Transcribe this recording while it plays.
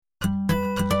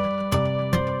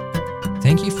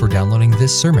Thank you for downloading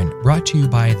this sermon brought to you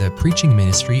by the preaching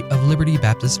ministry of Liberty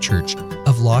Baptist Church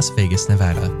of Las Vegas,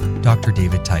 Nevada, Dr.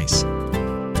 David Tice.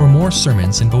 For more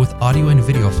sermons in both audio and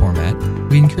video format,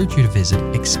 we encourage you to visit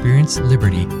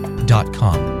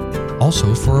experienceliberty.com.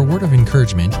 Also, for a word of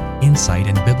encouragement, insight,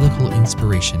 and biblical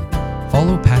inspiration,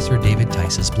 follow Pastor David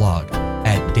Tice's blog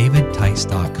at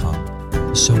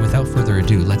davidtice.com. So without further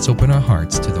ado, let's open our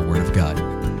hearts to the Word of God.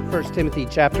 1 Timothy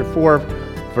chapter 4,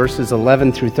 verses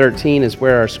 11 through 13 is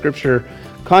where our scripture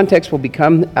context will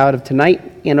become out of tonight.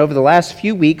 And over the last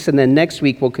few weeks, and then next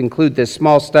week, we'll conclude this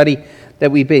small study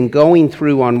that we've been going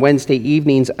through on Wednesday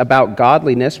evenings about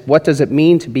godliness. What does it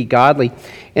mean to be godly?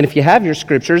 And if you have your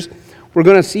scriptures, we're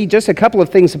going to see just a couple of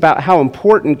things about how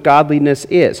important godliness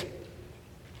is.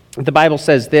 The Bible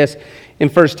says this in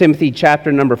 1 Timothy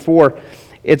chapter number 4.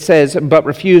 It says, "But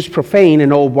refuse profane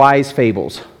and old wise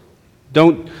fables."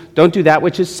 Don't do that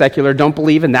which is secular. Don't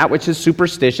believe in that which is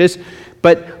superstitious.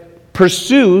 But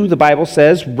pursue, the Bible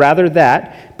says, rather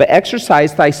that, but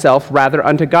exercise thyself rather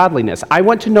unto godliness. I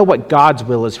want to know what God's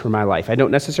will is for my life. I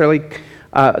don't necessarily,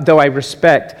 though I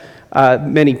respect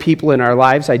many people in our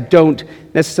lives, I don't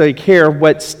necessarily care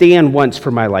what Stan wants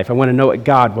for my life. I want to know what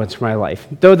God wants for my life.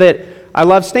 Though that I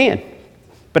love Stan,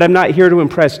 but I'm not here to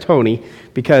impress Tony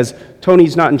because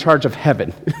Tony's not in charge of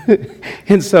heaven.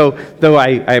 And so, though I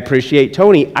appreciate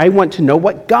Tony, I want to know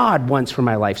what God wants for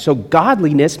my life. So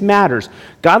godliness matters.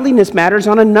 Godliness matters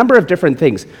on a number of different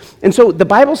things. And so the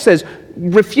Bible says,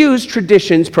 refuse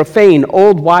traditions, profane,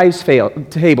 old wives'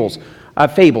 fables.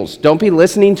 Don't be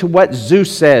listening to what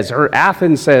Zeus says, or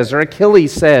Athens says, or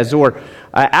Achilles says, or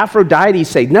Aphrodite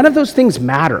says. None of those things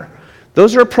matter.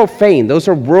 Those are profane. Those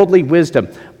are worldly wisdom.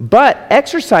 But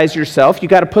exercise yourself. You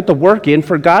got to put the work in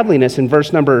for godliness. In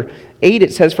verse number 8,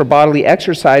 it says, "For bodily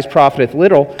exercise profiteth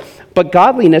little, but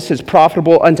godliness is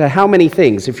profitable unto how many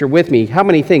things?" If you're with me, how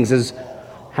many things is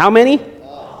how many?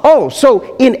 Oh,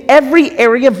 so in every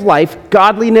area of life,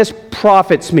 godliness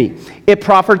profits me. It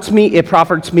profits me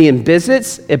in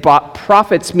business. It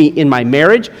profits me in my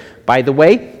marriage. By the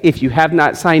way, if you have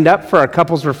not signed up for our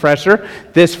couples refresher,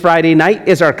 this Friday night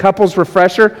is our couples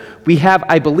refresher. We have,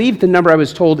 I believe the number I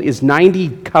was told is 90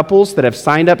 couples that have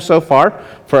signed up so far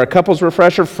for our couples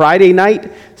refresher Friday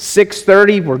night,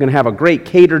 6:30. We're going to have a great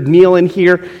catered meal in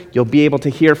here. You'll be able to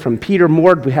hear from Peter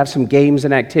Mord. We have some games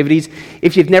and activities.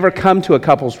 If you've never come to a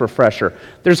couples refresher,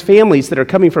 there's families that are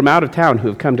coming from out of town who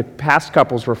have come to past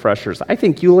couples refreshers. I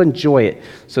think you'll enjoy it.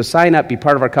 So sign up, be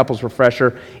part of our couples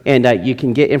refresher, and you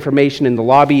can get information in the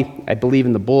lobby. I believe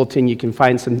in the bulletin you can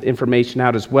find some information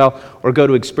out as well, or go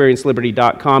to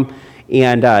experienceliberty.com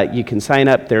and you can sign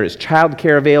up. There is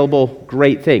childcare available.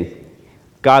 Great thing.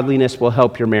 Godliness will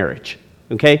help your marriage.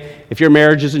 Okay? If your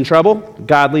marriage is in trouble,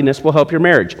 godliness will help your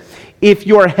marriage. If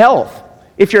your health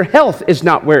is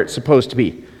not where it's supposed to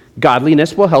be,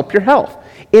 godliness will help your health.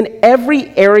 In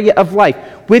every area of life,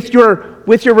 with your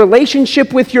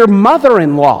relationship with your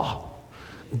mother-in-law,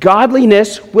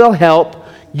 godliness will help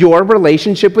your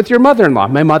relationship with your mother-in-law.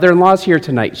 My mother-in-law is here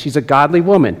tonight. She's a godly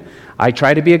woman. I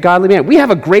try to be a godly man. We have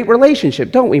a great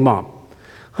relationship, don't we, Mom?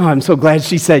 Oh, I'm so glad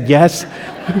she said yes.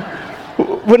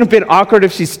 Wouldn't have been awkward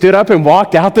if she stood up and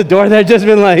walked out the door. That'd just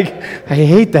been like, I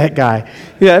hate that guy.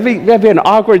 Yeah, that'd be an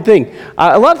awkward thing.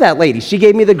 I love that lady. She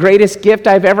gave me the greatest gift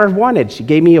I've ever wanted. She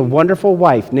gave me a wonderful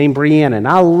wife named Brianna, and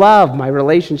I love my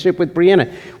relationship with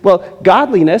Brianna. Well,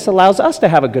 godliness allows us to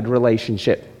have a good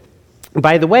relationship.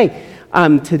 By the way,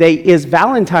 today is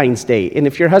Valentine's Day, and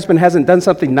if your husband hasn't done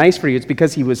something nice for you, it's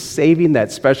because he was saving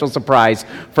that special surprise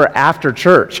for after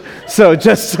church. So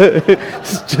just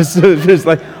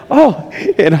like, oh,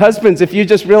 and husbands, if you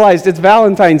just realized it's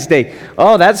Valentine's Day,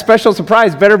 oh, that special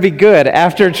surprise better be good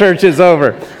after church is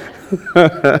over.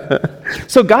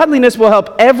 So godliness will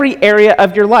help every area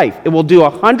of your life. It will do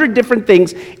 100 different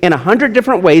things in 100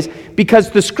 different ways because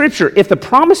the scripture, if the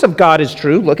promise of God is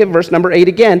true, look at verse number 8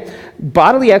 again,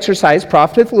 bodily exercise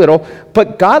profiteth little,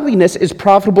 but godliness is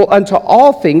profitable unto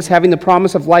all things, having the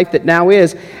promise of life that now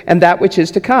is and that which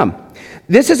is to come.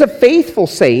 This is a faithful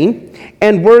saying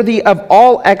and worthy of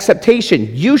all acceptation.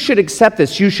 You should accept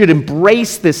this. You should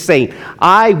embrace this saying.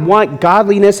 I want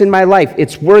godliness in my life.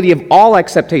 It's worthy of all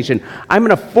acceptation. I'm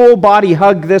going to full body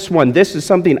hug this one. This is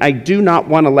something I do not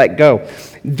want to let go.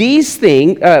 These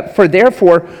things, for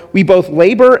therefore we both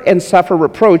labor and suffer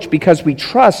reproach because we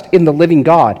trust in the living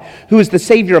God, who is the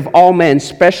Savior of all men,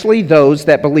 especially those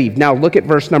that believe. Now look at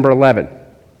verse number 11.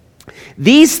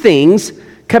 These things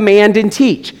command and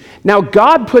teach. Now,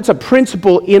 God puts a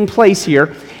principle in place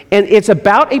here, And it's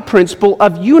about a principle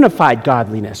of unified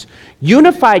godliness.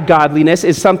 Unified godliness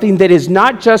is something that is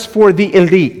not just for the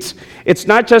elite. It's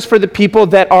not just for the people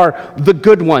that are the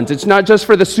good ones. It's not just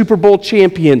for the Super Bowl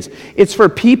champions. It's for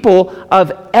people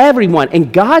of everyone.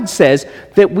 And God says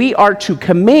that we are to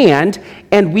command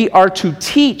and we are to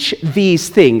teach these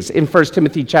things in 1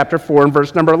 Timothy chapter 4 and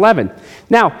verse number 11.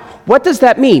 Now, what does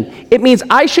that mean? It means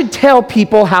I should tell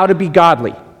people how to be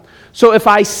godly. So if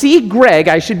I see Greg,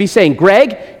 I should be saying,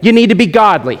 Greg, you need to be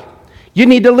godly. You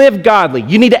need to live godly.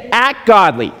 You need to act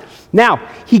godly. Now,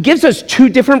 he gives us two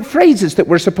different phrases that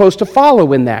we're supposed to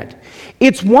follow in that.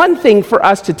 It's one thing for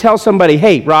us to tell somebody,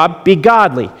 hey, Rob, be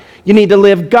godly. You need to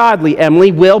live godly,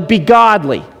 Emily. Will, be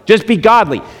godly. Just be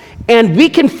godly. And we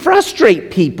can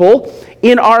frustrate people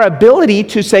in our ability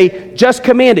to say, just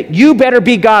command it. You better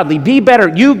be godly. Be better.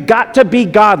 You got to be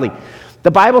godly. The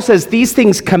Bible says these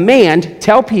things command,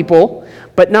 tell people,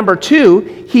 but number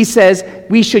two, he says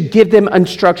we should give them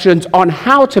instructions on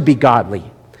how to be godly.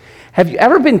 Have you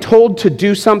ever been told to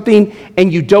do something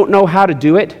and you don't know how to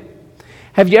do it?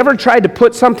 Have you ever tried to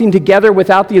put something together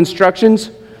without the instructions?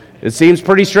 It seems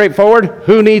pretty straightforward.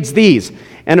 Who needs these?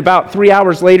 And about 3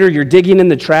 hours later, you're digging in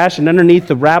the trash and underneath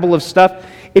the rabble of stuff.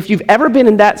 If you've ever been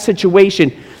in that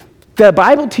situation, the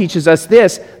Bible teaches us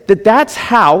this, that's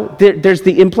how, there's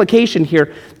the implication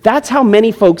here, that's how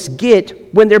many folks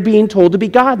get when they're being told to be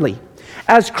godly.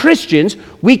 As Christians,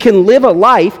 we can live a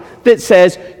life that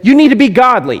says, you need to be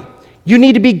godly, you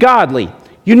need to be godly,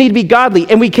 you need to be godly,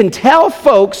 and we can tell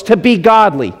folks to be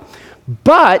godly.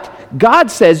 But God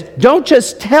says, don't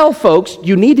just tell folks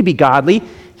you need to be godly,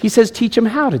 he says teach them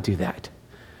how to do that.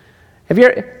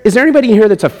 Is there anybody here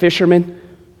that's a fisherman?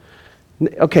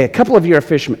 Okay, a couple of you are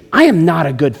fishermen. I am not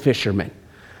a good fisherman.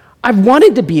 I've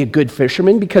wanted to be a good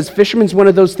fisherman because fisherman's one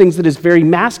of those things that is very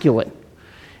masculine.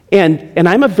 And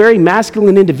I'm a very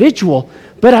masculine individual,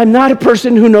 but I'm not a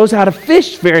person who knows how to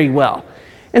fish very well.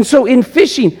 And so in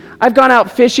fishing, I've gone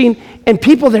out fishing, and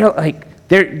people, they're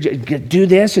do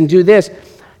this and do this.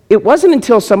 It wasn't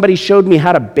until somebody showed me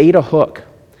how to bait a hook,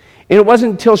 and it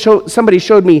wasn't until somebody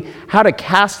showed me how to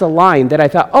cast a line that I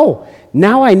thought, oh,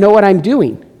 now I know what I'm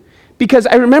doing. Because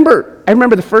I remember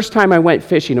the first time I went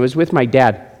fishing, it was with my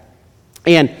dad,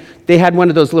 and they had one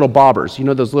of those little bobbers, you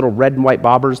know, those little red and white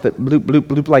bobbers that bloop, bloop,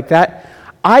 bloop like that.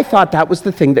 I thought that was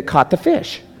the thing that caught the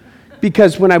fish.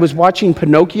 Because when I was watching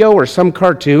Pinocchio or some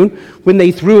cartoon, when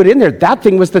they threw it in there, that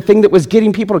thing was the thing that was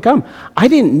getting people to come. I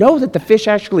didn't know that the fish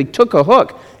actually took a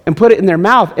hook and put it in their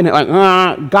mouth, and it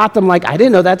got them I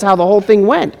didn't know that's how the whole thing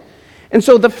went. And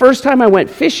so the first time I went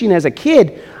fishing as a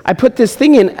kid, I put this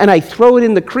thing in and I throw it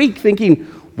in the creek thinking,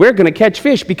 we're going to catch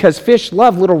fish because fish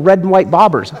love little red and white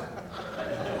bobbers.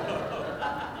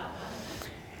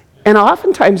 And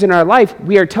oftentimes in our life,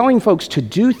 we are telling folks to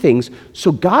do things,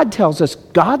 so God tells us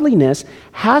godliness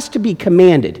has to be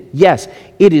commanded. Yes,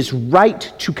 it is right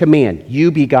to command.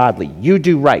 You be godly. You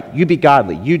do right. You be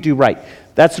godly. You do right.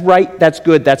 That's right. That's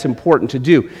good. That's important to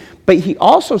do. But he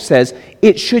also says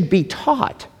it should be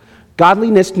taught.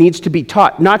 Godliness needs to be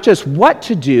taught, not just what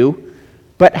to do,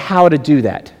 but how to do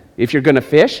that. If you're going to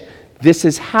fish, this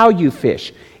is how you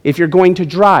fish. If you're going to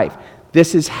drive,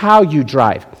 this is how you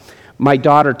drive. My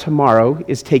daughter tomorrow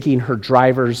is taking her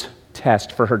driver's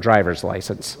test for her driver's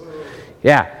license.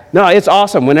 Yeah. No, it's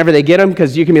awesome whenever they get them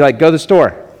because you can be like, go to the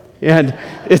store. And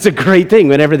it's a great thing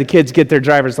whenever the kids get their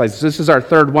driver's license. This is our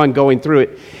third one going through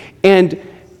it. And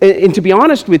to be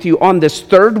honest with you, on this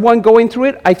third one going through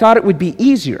it, I thought it would be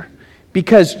easier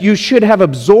because you should have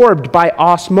absorbed by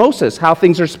osmosis how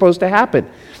things are supposed to happen.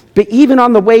 But even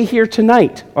on the way here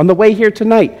tonight,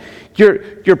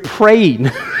 you're praying.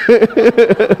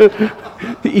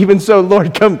 Even so,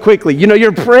 Lord, come quickly. You know,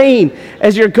 you're praying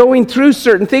as you're going through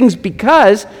certain things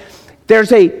because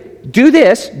there's a do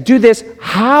this.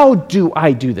 How do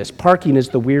I do this? Parking is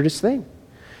the weirdest thing.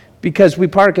 Because we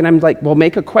park and I'm like, well,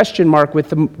 make a question mark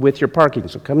with your parking.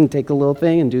 So come and take a little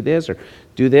thing and do this or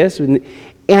do this.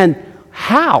 And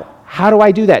how? How do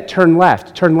I do that? Turn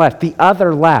left, the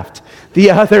other left.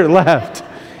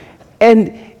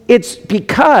 And it's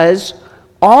because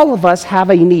all of us have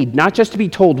a need, not just to be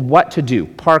told what to do,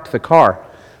 park the car,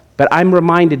 but I'm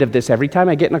reminded of this every time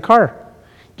I get in a car.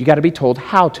 You got to be told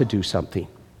how to do something.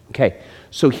 Okay,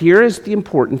 so here is the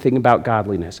important thing about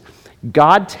godliness.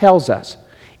 God tells us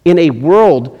in a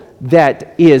world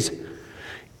that is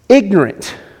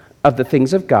ignorant of the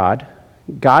things of God,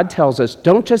 God tells us,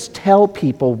 don't just tell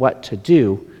people what to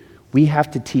do, we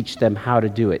have to teach them how to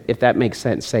do it. If that makes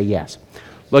sense, say yes.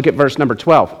 Look at verse number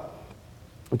 12.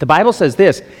 The Bible says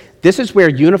this is where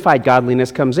unified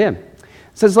godliness comes in.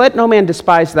 It says, let no man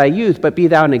despise thy youth, but be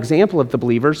thou an example of the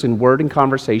believers in word and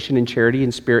conversation, in charity,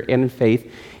 in spirit, and in faith,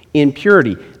 in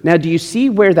purity. Now, do you see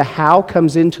where the how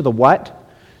comes into the what?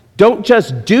 Don't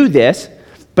just do this,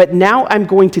 but now I'm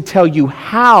going to tell you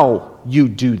how you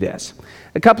do this.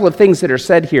 A couple of things that are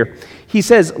said here. He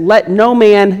says, let no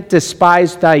man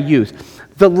despise thy youth.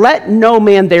 The let no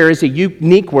man there is a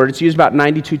unique word. It's used about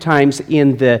 92 times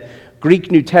in the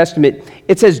Greek New Testament.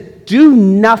 It says, do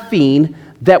nothing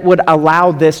that would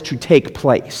allow this to take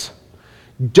place.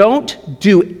 Don't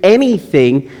do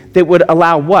anything that would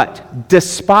allow what?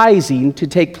 Despising to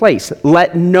take place.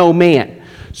 Let no man.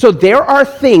 So there are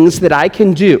things that I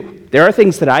can do. There are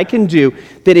things that I can do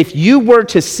that if you were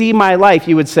to see my life,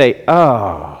 you would say,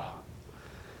 oh.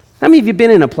 How many of you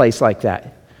been in a place like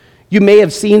that? You may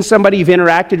have seen somebody, you've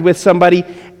interacted with somebody,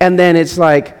 and then it's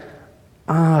like,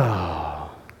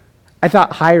 oh, I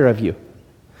thought higher of you.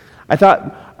 I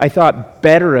thought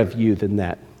better of you than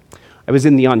that. I was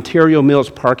in the Ontario Mills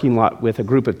parking lot with a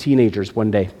group of teenagers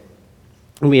one day.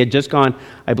 And we had just gone,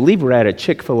 I believe we're at a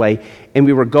Chick-fil-A, and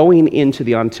we were going into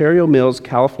the Ontario Mills,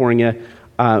 California.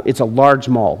 It's a large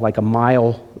mall, like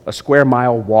a square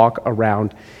mile walk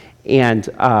around. And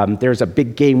there's a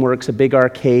big GameWorks, a big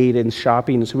arcade and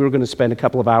shopping. So we were going to spend a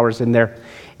couple of hours in there.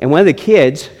 And one of the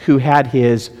kids who had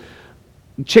his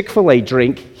Chick-fil-A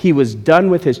drink, he was done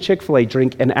with his Chick-fil-A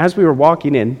drink, and as we were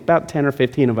walking in, about 10 or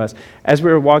 15 of us, as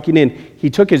we were walking in, he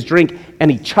took his drink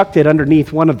and he chucked it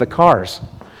underneath one of the cars.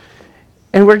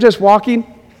 And we're just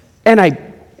walking, and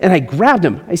I grabbed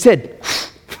him. I said,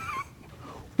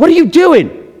 what are you doing?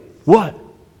 What?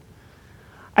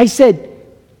 I said,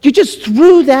 you just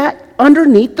threw that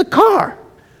underneath the car.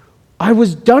 I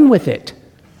was done with it.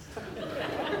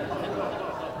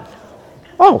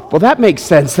 Oh, well, that makes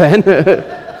sense then.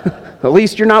 At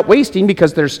least you're not wasting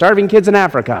because there's starving kids in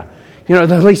Africa. At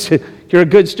least you're a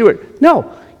good steward.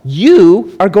 No,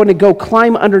 you are going to go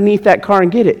climb underneath that car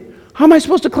and get it. How am I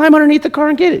supposed to climb underneath the car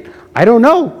and get it? I don't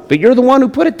know, but you're the one who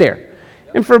put it there.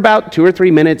 And for about 2 or 3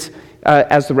 minutes,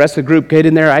 as the rest of the group get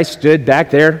in there, I stood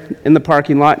back there in the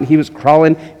parking lot, and he was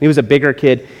crawling. He was a bigger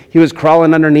kid. He was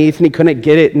crawling underneath, and he couldn't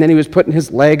get it, and then he was putting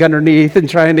his leg underneath and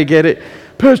trying to get it.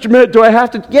 Pastor Matt, do I have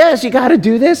to? Yes, you got to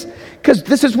do this, because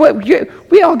this is what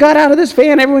we all got out of this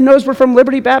van. Everyone knows we're from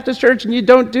Liberty Baptist Church, and you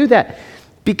don't do that.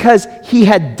 Because he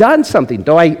had done something,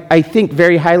 though I think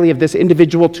very highly of this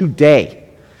individual today.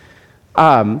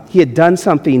 He had done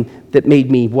something that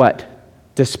made me what?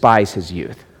 Despise his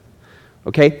youth.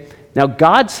 Okay? Now,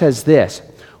 God says this,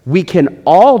 we can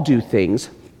all do things.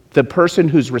 The person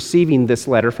who's receiving this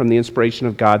letter from the inspiration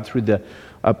of God through the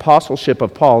apostleship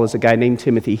of Paul is a guy named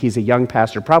Timothy. He's a young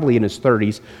pastor, probably in his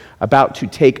 30s, about to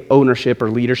take ownership or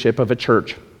leadership of a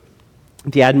church.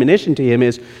 The admonition to him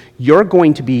is, you're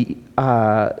going to be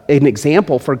an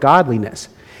example for godliness.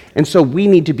 And so we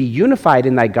need to be unified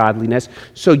in thy godliness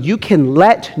so you can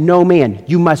let no man,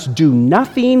 you must do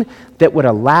nothing that would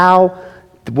allow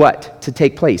what to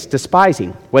take place?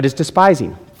 Despising. What is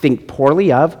despising? Think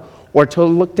poorly of or to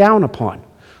look down upon.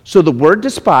 So the word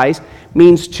despise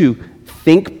means to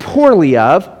think poorly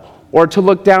of or to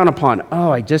look down upon.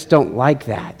 Oh, I just don't like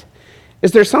that.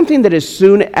 Is there something that as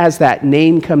soon as that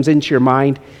name comes into your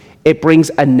mind, it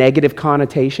brings a negative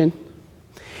connotation?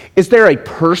 Is there a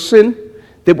person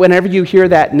that whenever you hear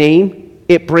that name,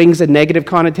 it brings a negative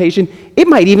connotation? It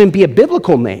might even be a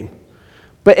biblical name.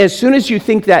 But as soon as you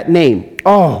think that name,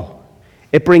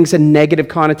 it brings a negative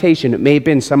connotation. It may have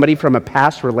been somebody from a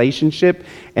past relationship,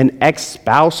 an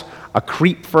ex-spouse, a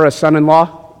creep for a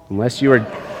son-in-law, unless you were,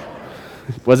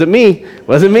 wasn't me,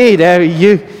 Dad.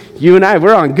 You and I,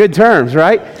 we're on good terms,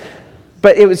 right?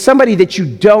 But it was somebody that you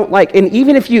don't like. And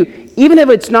even if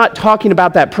it's not talking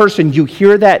about that person, you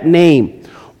hear that name,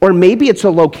 or maybe it's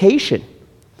a location.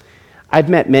 I've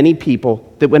met many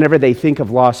people that whenever they think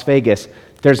of Las Vegas,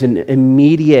 there's an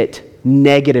immediate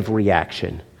negative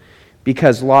reaction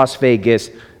because Las Vegas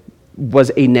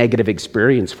was a negative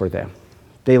experience for them.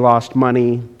 They lost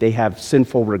money. They have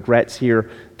sinful regrets here.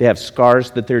 They have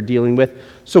scars that they're dealing with.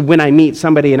 So when I meet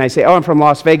somebody and I say, I'm from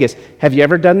Las Vegas, have you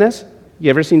ever done this? You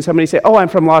ever seen somebody say, I'm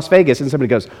from Las Vegas? And somebody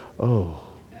goes, oh.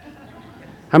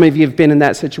 How many of you have been in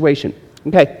that situation?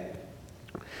 Okay.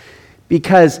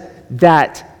 Because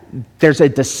there's a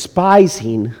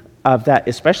despising of that,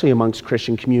 especially amongst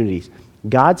Christian communities.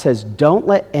 God says, don't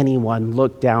let anyone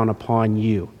look down upon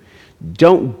you.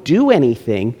 Don't do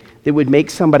anything that would make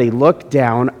somebody look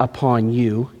down upon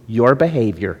you, your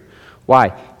behavior.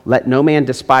 Why? Let no man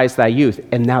despise thy youth.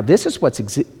 And now this is what's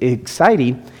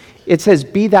exciting. It says,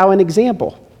 be thou an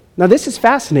example. Now this is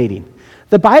fascinating.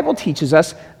 The Bible teaches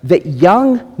us that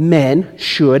young men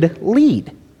should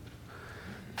lead.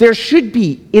 there should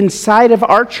be inside of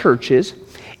our churches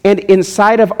and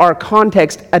inside of our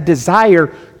context a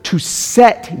desire to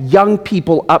set young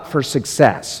people up for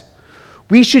success.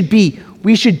 We should be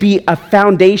a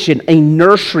foundation, a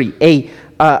nursery,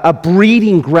 a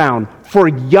breeding ground for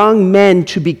young men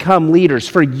to become leaders,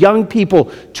 for young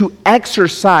people to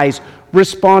exercise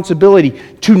responsibility,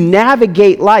 to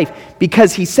navigate life.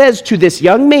 Because he says to this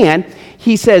young man,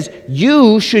 he says,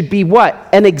 you should be what?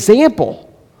 An example.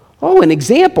 Oh, an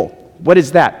example. What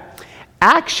is that?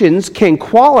 Actions can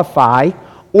qualify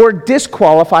or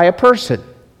disqualify a person.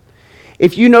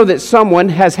 If you know that someone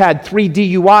has had 3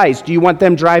 DUIs, do you want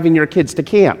them driving your kids to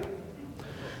camp?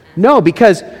 No,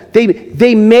 because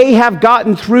they may have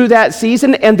gotten through that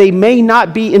season and they may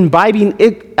not be imbibing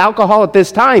alcohol at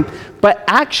this time, but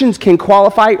actions can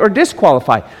qualify or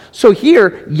disqualify. So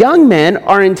here, young men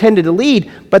are intended to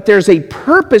lead, but there's a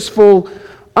purposeful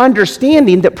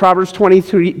understanding that Proverbs 20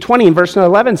 and verse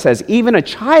 11 says, even a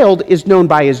child is known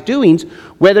by his doings,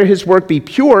 whether his work be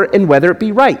pure and whether it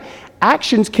be right.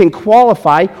 Actions can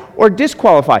qualify or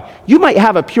disqualify. You might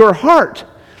have a pure heart,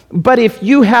 but if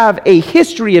you have a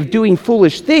history of doing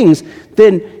foolish things,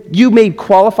 then you may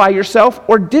qualify yourself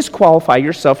or disqualify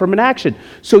yourself from an action.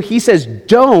 So he says,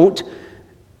 don't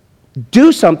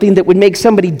do something that would make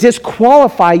somebody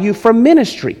disqualify you from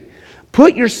ministry.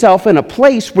 Put yourself in a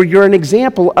place where you're an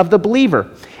example of the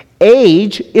believer.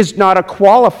 Age is not a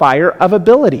qualifier of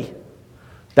ability.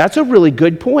 That's a really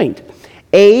good point.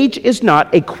 Age is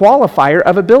not a qualifier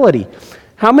of ability.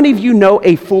 How many of you know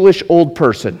a foolish old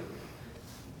person?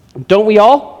 Don't we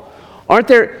all? Aren't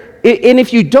there? And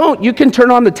if you don't, you can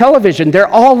turn on the television. They're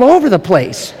all over the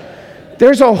place.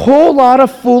 There's a whole lot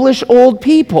of foolish old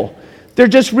people. There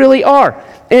just really are.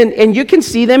 And you can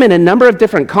see them in a number of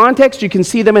different contexts. You can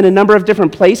see them in a number of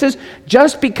different places.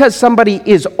 Just because somebody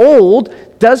is old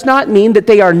does not mean that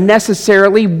they are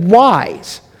necessarily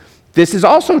wise. This is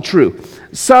also true.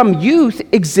 Some youth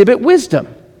exhibit wisdom.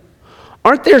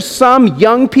 Aren't there some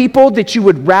young people that you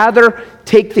would rather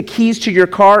take the keys to your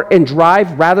car and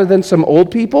drive rather than some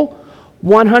old people?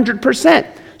 100%.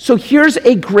 So here's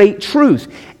a great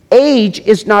truth. Age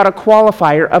is not a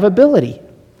qualifier of ability.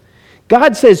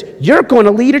 God says, you're going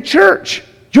to lead a church.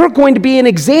 You're going to be an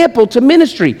example to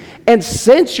ministry. And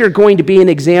since you're going to be an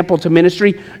example to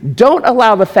ministry, don't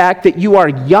allow the fact that you are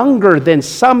younger than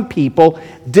some people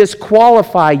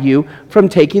disqualify you from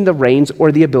taking the reins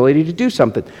or the ability to do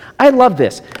something. I love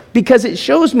this because it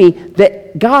shows me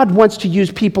that God wants to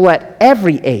use people at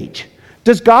every age.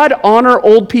 Does God honor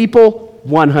old people?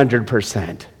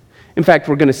 100%. In fact,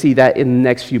 we're going to see that in the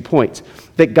next few points,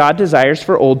 that God desires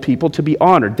for old people to be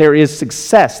honored. There is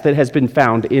success that has been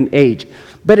found in age.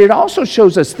 But it also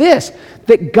shows us this,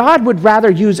 that God would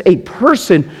rather use a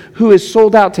person who is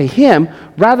sold out to him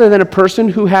rather than a person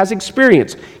who has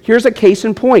experience. Here's a case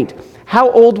in point. How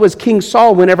old was King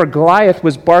Saul whenever Goliath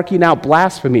was barking out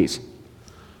blasphemies?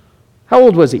 How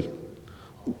old was he?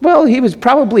 Well, he was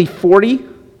probably 40. He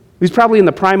was probably in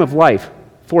the prime of life,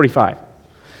 45.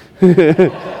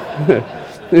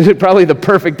 This is probably the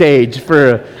perfect age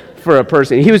for a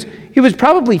person. He was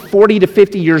probably 40 to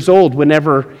 50 years old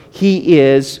whenever he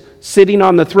is sitting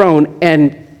on the throne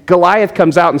and Goliath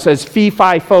comes out and says, fee,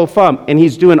 fi, fo, fum, and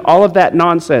he's doing all of that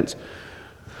nonsense.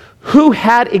 Who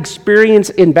had experience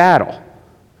in battle?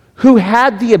 Who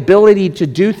had the ability to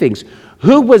do things?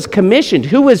 Who was commissioned?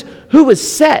 Who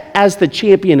was set as the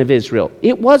champion of Israel?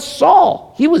 It was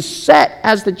Saul. He was set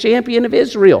as the champion of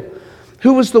Israel.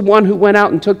 Who was the one who went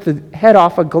out and took the head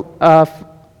off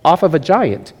of a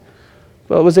giant?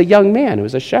 Well, it was a young man. It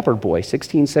was a shepherd boy,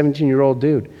 16, 17-year-old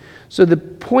dude. So the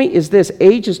point is this,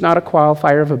 age is not a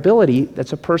qualifier of ability.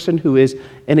 That's a person who is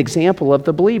an example of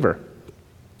the believer.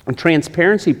 And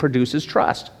transparency produces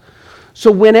trust.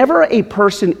 So whenever a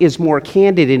person is more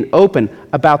candid and open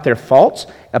about their faults,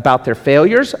 about their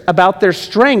failures, about their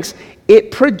strengths,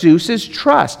 it produces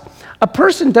trust. A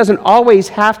person doesn't always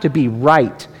have to be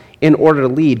right in order to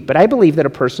lead, but I believe that a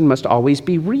person must always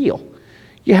be real.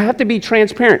 You have to be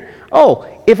transparent.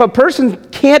 Oh, if a person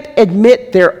can't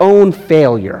admit their own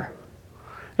failure,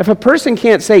 if a person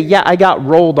can't say, yeah, I got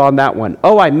rolled on that one.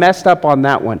 Oh, I messed up on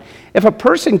that one. If a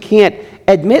person can't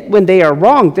admit when they are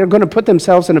wrong, they're going to put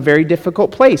themselves in a very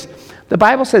difficult place. The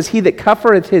Bible says, he that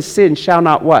covereth his sin shall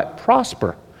not what?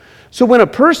 Prosper. So when a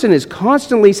person is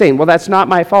constantly saying, well, that's not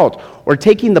my fault, or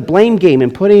taking the blame game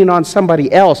and putting it on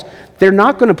somebody else, they're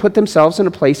not going to put themselves in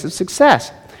a place of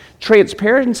success.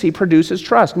 Transparency produces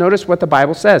trust. Notice what the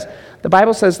Bible says. The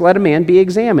Bible says, let a man be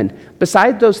examined.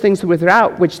 Beside those things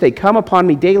without which they come upon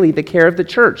me daily, the care of the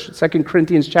church. 2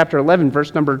 Corinthians chapter 11,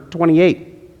 verse number 28.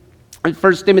 In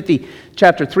 1 Timothy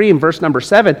chapter 3 and verse number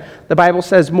 7, the Bible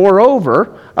says,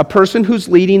 moreover, a person who's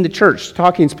leading the church,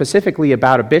 talking specifically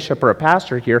about a bishop or a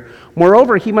pastor here,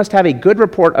 moreover, he must have a good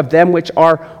report of them which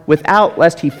are without,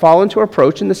 lest he fall into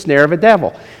reproach in the snare of a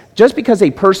devil. Just because a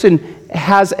person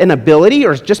has an ability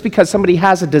or just because somebody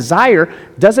has a desire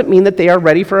doesn't mean that they are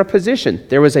ready for a position.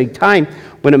 There was a time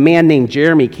when a man named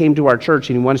Jeremy came to our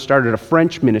church and he once started a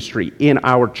French ministry in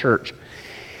our church.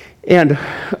 And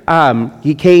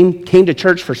he came to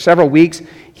church for several weeks.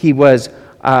 He was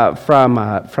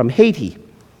from Haiti.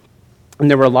 And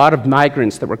there were a lot of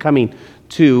migrants that were coming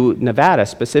to Nevada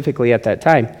specifically at that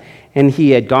time. And he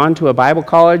had gone to a Bible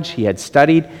college. He had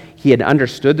studied. He had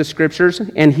understood the scriptures.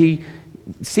 And he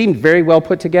seemed very well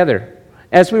put together.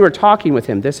 As we were talking with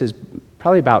him, this is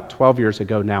probably about 12 years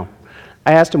ago now,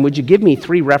 I asked him, would you give me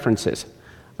 3 references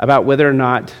about whether or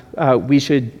not we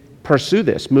should pursue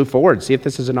this, move forward, see if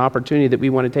this is an opportunity that we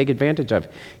want to take advantage of.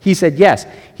 He said yes.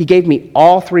 He gave me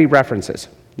all 3 references,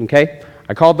 okay?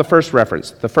 I called the first reference.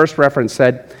 The first reference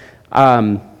said,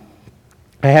 I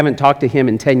haven't talked to him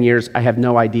in 10 years. I have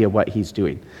no idea what he's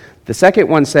doing. The second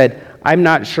one said, I'm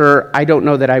not sure. I don't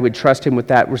know that I would trust him with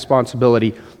that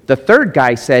responsibility. The third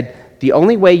guy said, the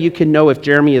only way you can know if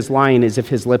Jeremy is lying is if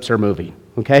his lips are moving,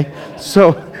 okay?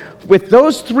 So with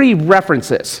those 3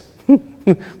 references,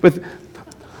 with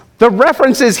the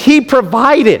references he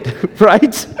provided,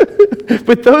 right?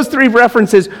 With those 3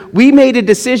 references, we made a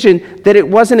decision that it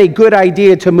wasn't a good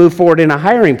idea to move forward in a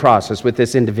hiring process with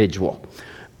this individual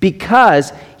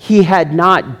because he had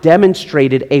not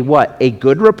demonstrated a what? A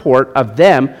good report of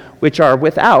them which are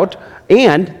without,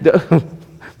 and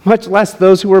much less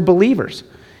those who are believers.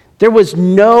 There was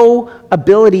no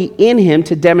ability in him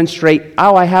to demonstrate,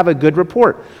 oh, I have a good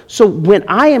report. So when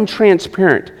I am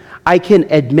transparent, I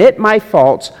can admit my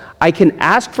faults, I can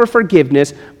ask for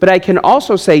forgiveness, but I can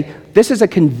also say, this is a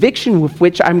conviction with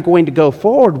which I'm going to go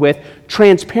forward with.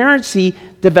 Transparency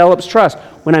develops trust.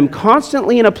 When I'm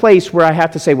constantly in a place where I have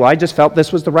to say, well, I just felt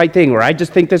this was the right thing, or I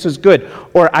just think this was good,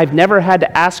 or I've never had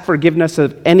to ask forgiveness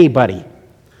of anybody.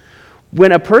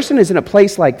 When a person is in a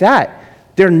place like that,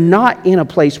 they're not in a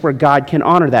place where God can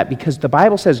honor that, because the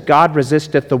Bible says God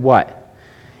resisteth the what?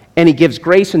 And he gives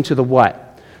grace unto the what?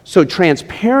 So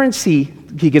transparency,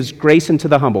 he gives grace unto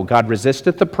the humble. God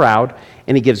resisteth the proud,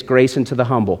 and he gives grace unto the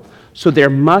humble. So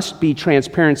there must be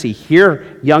transparency.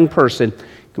 Here, young person,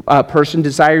 person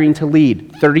desiring to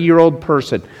lead, 30-year-old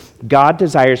person, God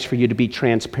desires for you to be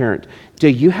transparent. Do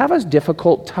you have a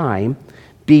difficult time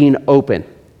being open?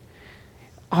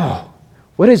 Oh,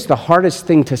 what is the hardest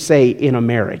thing to say in a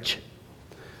marriage?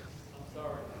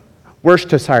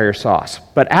 Worcestershire sauce.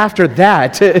 But after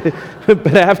that,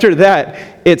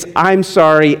 it's, I'm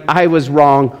sorry, I was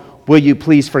wrong, will you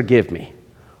please forgive me?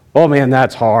 Oh man,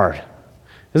 that's hard.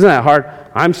 Isn't that hard?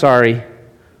 I'm sorry,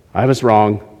 I was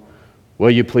wrong,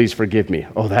 will you please forgive me?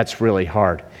 Oh, that's really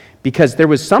hard. Because there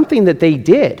was something that they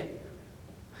did,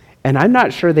 and I'm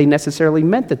not sure they necessarily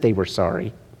meant that they were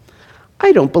sorry.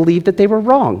 I don't believe that they were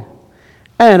wrong,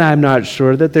 and I'm not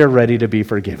sure that they're ready to be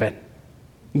forgiven.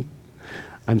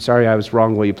 I'm sorry I was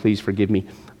wrong. Will you please forgive me?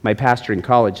 My pastor in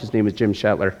college, his name is Jim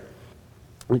Shetler.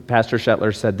 Pastor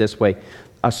Shetler said this way,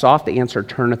 a soft answer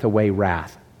turneth away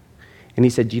wrath. And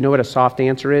he said, do you know what a soft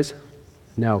answer is?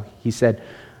 No. He said,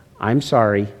 I'm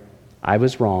sorry, I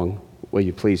was wrong. Will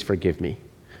you please forgive me?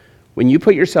 When you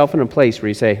put yourself in a place where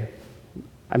you say,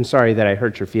 I'm sorry that I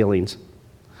hurt your feelings,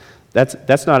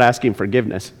 that's not asking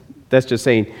forgiveness. That's just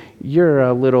saying, you're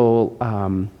a little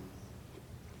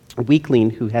weakling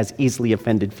who has easily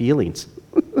offended feelings.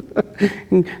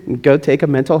 Go take a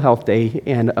mental health day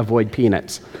and avoid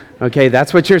peanuts. Okay,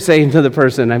 that's what you're saying to the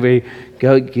person. I mean,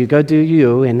 you go do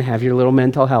you and have your little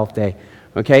mental health day.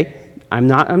 Okay,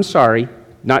 I'm sorry,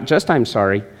 not just I'm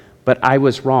sorry, but I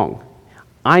was wrong.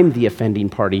 I'm the offending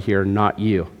party here, not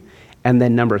you. And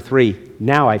then number 3,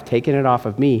 now I've taken it off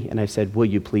of me and I've said, will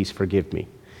you please forgive me?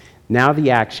 Now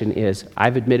the action is,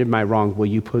 I've admitted my wrong, will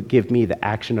you give me the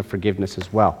action of forgiveness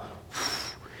as well?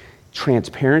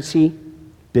 Transparency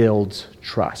builds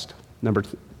trust.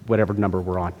 Whatever number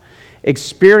we're on.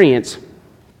 Experience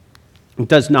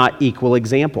does not equal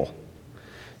example.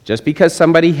 Just because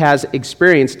somebody has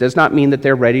experience does not mean that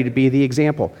they're ready to be the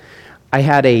example. I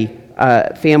had a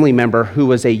family member who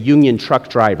was a union truck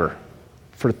driver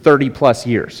for 30 plus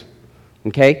years.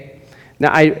 Okay?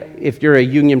 Now, if you're a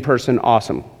union person,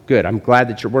 awesome. Good. I'm glad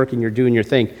that you're working, you're doing your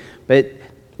thing. But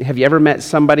have you ever met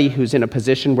somebody who's in a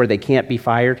position where they can't be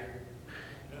fired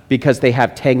because they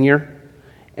have tenure?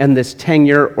 And this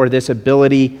tenure or this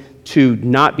ability to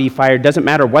not be fired, doesn't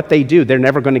matter what they do, they're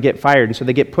never going to get fired. And so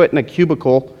they get put in a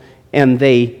cubicle and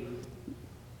they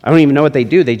I don't even know what they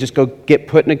do. They just go get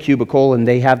put in a cubicle and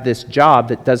they have this job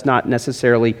that does not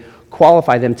necessarily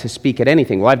qualify them to speak at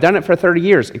anything. Well, I've done it for 30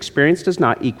 years. Experience does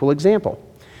not equal example.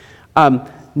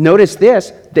 Notice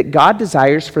this, that God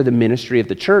desires for the ministry of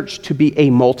the church to be a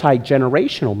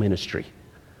multi-generational ministry.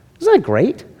 Isn't that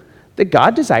great? That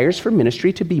God desires for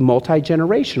ministry to be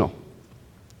multi-generational.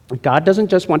 God doesn't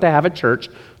just want to have a church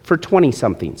for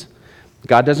 20-somethings.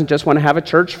 God doesn't just want to have a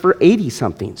church for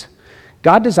 80-somethings.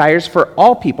 God desires for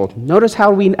all people. Notice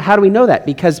how do we know that?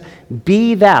 Because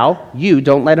be thou, you,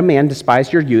 don't let a man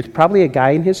despise your youth, probably a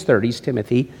guy in his 30s,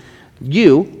 Timothy.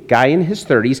 You, guy in his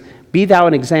 30s, be thou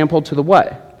an example to the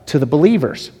what? To the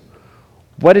believers.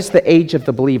 What is the age of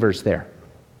the believers there?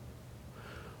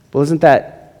 Well, doesn't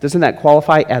that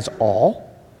qualify as all?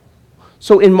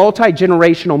 So in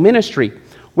multi-generational ministry,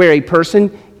 where a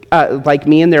person like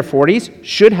me in their 40s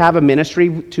should have a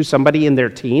ministry to somebody in their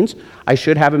teens, I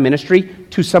should have a ministry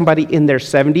to somebody in their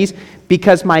 70s,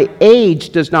 because my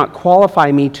age does not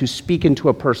qualify me to speak into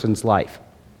a person's life.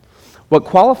 What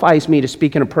qualifies me to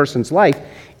speak in a person's life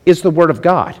is the Word of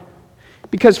God.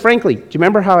 Because frankly, do you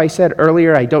remember how I said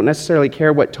earlier I don't necessarily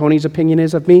care what Tony's opinion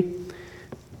is of me?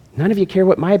 None of you care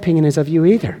what my opinion is of you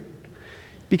either.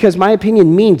 Because my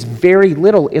opinion means very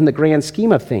little in the grand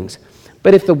scheme of things.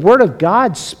 But if the Word of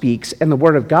God speaks and the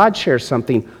Word of God shares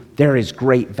something, there is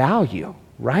great value,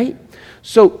 right?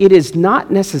 So it is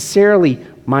not necessarily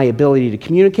my ability to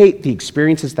communicate the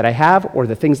experiences that I have or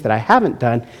the things that I haven't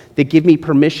done that give me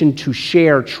permission to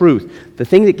share truth. The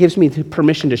thing that gives me the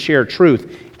permission to share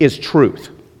truth is truth.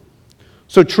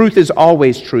 So truth is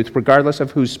always truth, regardless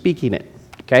of who's speaking it,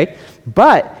 okay?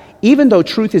 But even though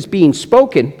truth is being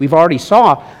spoken, we've already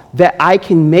saw that I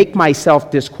can make myself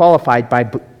disqualified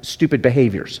by stupid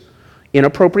behaviors.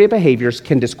 Inappropriate behaviors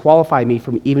can disqualify me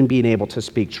from even being able to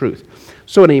speak truth.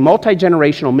 So in a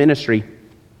multi-generational ministry,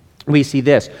 we see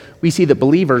this. We see that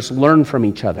believers learn from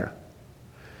each other.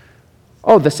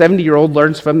 Oh, the 70-year-old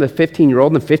learns from the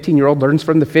 15-year-old, and the 15-year-old learns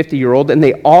from the 50-year-old, and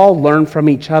they all learn from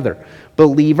each other.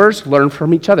 Believers learn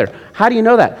from each other. How do you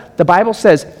know that? The Bible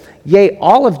says, yea,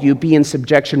 all of you be in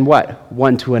subjection, what?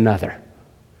 One to another.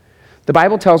 The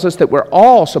Bible tells us that we're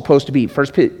all supposed to be, 1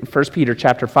 Peter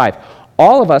chapter 5,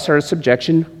 all of us are in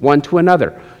subjection one to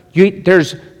another.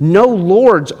 There's no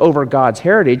lords over God's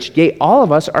heritage, yea, all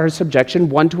of us are in subjection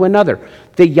one to another.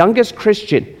 The youngest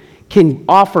Christian can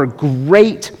offer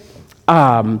great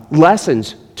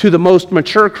lessons to the most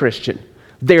mature Christian.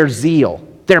 Their zeal,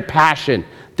 their passion,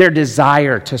 their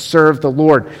desire to serve the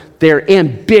Lord, their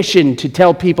ambition to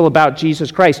tell people about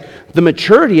Jesus Christ, the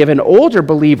maturity of an older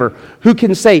believer who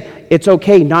can say, it's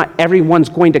okay, not everyone's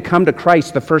going to come to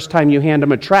Christ the first time you hand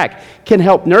them a tract, can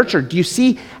help nurture. Do you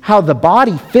see how the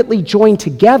body fitly joined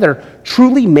together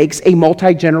truly makes a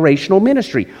multi-generational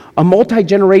ministry? A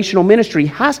multi-generational ministry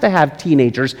has to have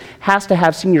teenagers, has to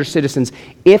have senior citizens.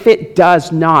 If it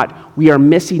does not, we are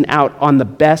missing out on the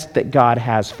best that God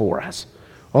has for us.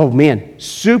 Oh man,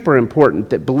 super important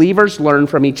that believers learn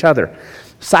from each other.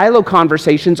 Silo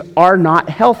conversations are not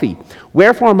healthy.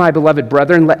 Wherefore, my beloved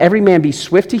brethren, let every man be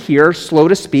swift to hear, slow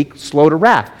to speak, slow to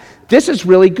wrath. This is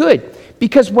really good,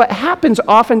 because what happens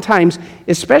oftentimes,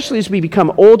 especially as we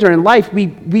become older in life, we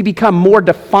become more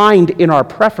defined in our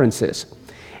preferences.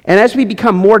 And as we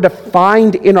become more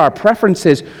defined in our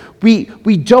preferences, we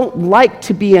don't like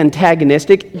to be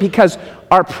antagonistic because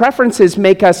our preferences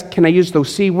make us, can I use the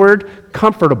C word,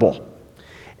 comfortable.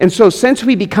 And so since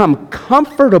we become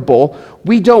comfortable,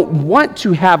 we don't want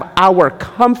to have our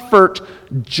comfort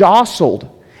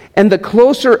jostled. And the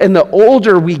closer and the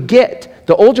older we get,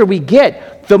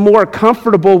 the more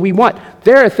comfortable we want.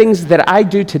 There are things that I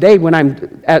do today when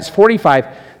I'm at 45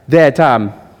 that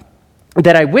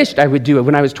I wished I would do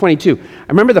when I was 22. I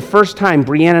remember the first time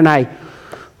Brianna and I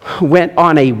went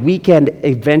on a weekend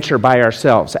adventure by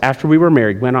ourselves. After we were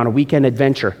married, went on a weekend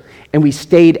adventure, and we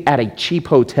stayed at a cheap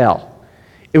hotel.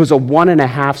 It was a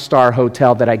 1.5-star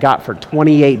hotel that I got for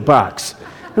 $28.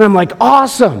 And I'm like,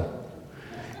 awesome.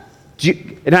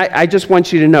 And I just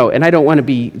want you to know, and I don't want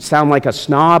to sound like a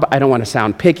snob, I don't want to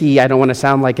sound picky, I don't want to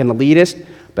sound like an elitist,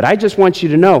 but I just want you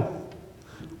to know,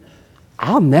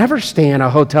 I'll never stay in a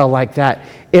hotel like that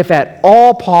if at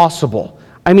all possible.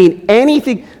 I mean,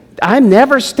 anything. I'm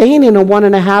never staying in a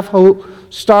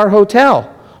 1.5-star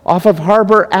hotel off of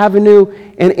Harbor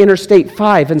Avenue and Interstate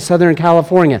 5 in Southern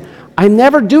California. I'm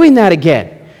never doing that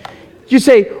again. You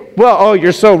say, well, oh,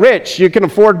 you're so rich, you can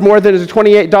afford more than a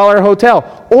 $28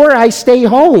 hotel. Or I stay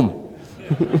home.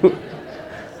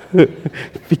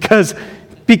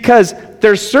 because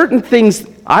there's certain things,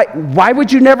 why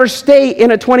would you never stay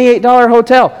in a $28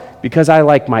 hotel? Because I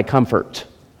like my comfort.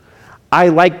 I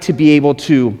like to be able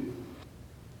to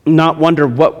not wonder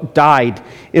what died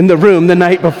in the room the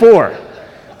night before.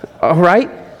 All right?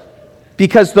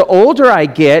 Because the older I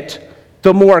get,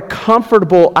 the more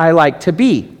comfortable I like to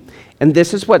be. And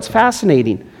this is what's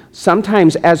fascinating.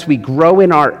 Sometimes as we grow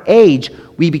in our age,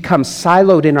 we become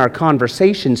siloed in our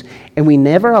conversations, and we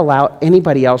never allow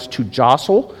anybody else to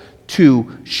jostle,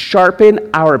 to sharpen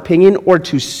our opinion, or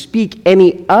to speak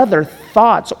any other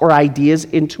thoughts or ideas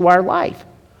into our life.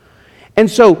 And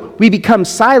so we become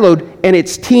siloed, and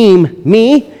it's team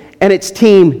me, and it's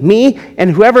team me,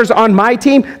 and whoever's on my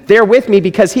team, they're with me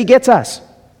because he gets us.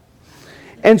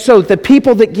 And so the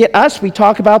people that get us, we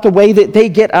talk about the way that they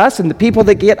get us, and the people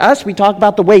that get us, we talk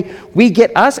about the way we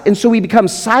get us, and so we become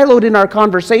siloed in our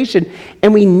conversation,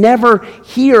 and we never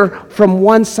hear from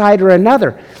one side or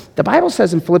another. The Bible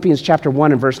says in Philippians chapter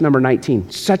 1 and verse number 19,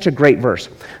 such a great verse.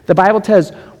 The Bible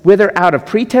says, whether out of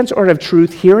pretense or of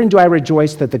truth, herein do I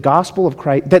rejoice that the gospel of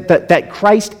Christ, that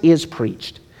Christ is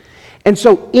preached. And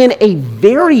so in a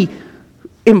very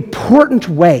important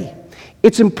way,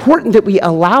 it's important that we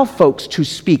allow folks to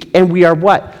speak, and we are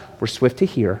what? We're swift to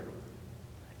hear,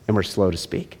 and we're slow to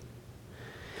speak.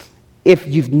 If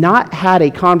you've not had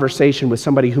a conversation with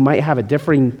somebody who might have a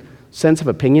differing sense of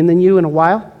opinion than you in a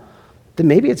while, then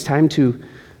maybe it's time to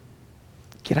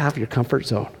get out of your comfort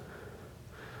zone.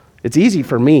 It's easy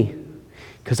for me,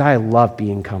 because I love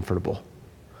being comfortable.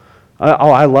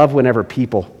 I love whenever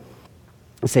people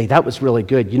say, that was really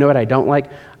good. You know what I don't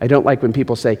like? I don't like when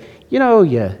people say, you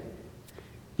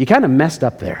kind of messed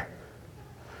up there.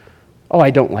 Oh,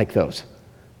 I don't like those.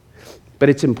 But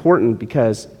it's important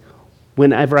because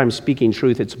whenever I'm speaking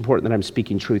truth, it's important that I'm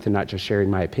speaking truth and not just sharing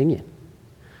my opinion.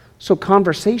 So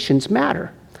conversations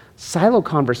matter. Silo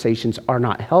conversations are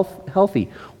not healthy.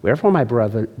 Wherefore, my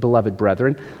beloved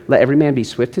brethren, let every man be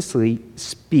swift to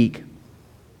speak.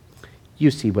 You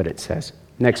see what it says.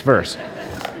 Next verse.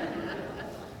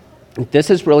 This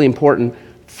is really important.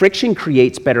 Friction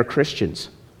creates better Christians.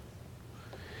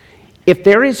 If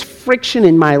there is friction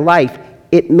in my life,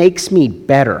 it makes me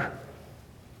better.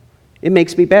 It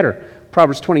makes me better.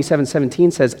 Proverbs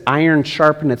 27:17 says, iron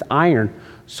sharpeneth iron,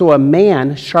 so a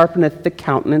man sharpeneth the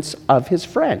countenance of his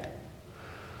friend.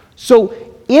 So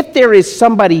if there is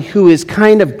somebody who is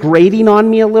kind of grating on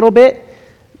me a little bit,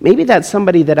 maybe that's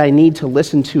somebody that I need to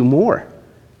listen to more.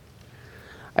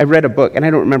 I read a book, and I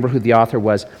don't remember who the author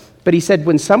was, but he said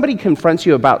when somebody confronts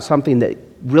you about something that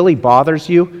really bothers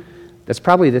you, that's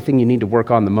probably the thing you need to work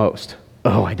on the most.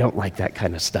 Oh, I don't like that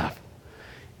kind of stuff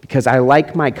because I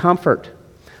like my comfort.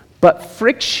 But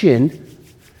friction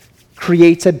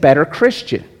creates a better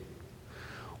Christian.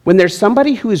 When there's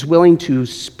somebody who is willing to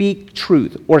speak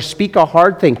truth or speak a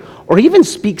hard thing or even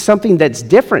speak something that's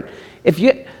different.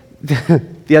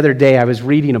 The other day I was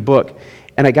reading a book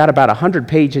and I got about 100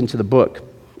 pages into the book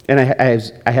and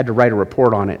I had to write a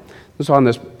report on it. So on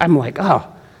this, I'm like,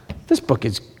 oh, this book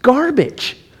is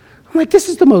garbage. I'm like, this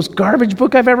is the most garbage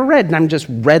book I've ever read. And I'm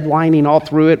just redlining all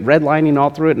through it.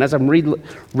 And as I'm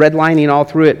redlining all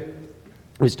through it,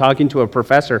 I was talking to a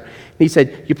professor. And he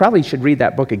said, you probably should read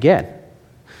that book again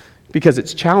because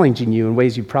it's challenging you in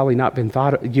ways you haven't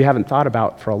thought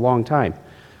about for a long time.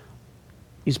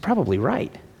 He's probably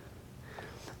right.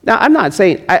 Now, I'm not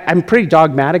saying, I'm pretty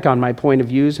dogmatic on my point of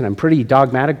views, and I'm pretty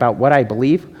dogmatic about what I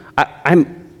believe. I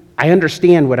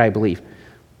understand what I believe.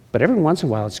 But every once in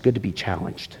a while, it's good to be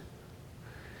challenged.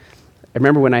 I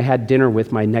remember when I had dinner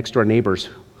with my next-door neighbors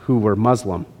who were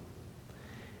Muslim.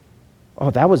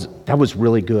 Oh, that was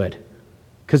really good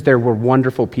because there were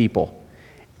wonderful people,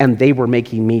 and they were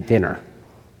making me dinner.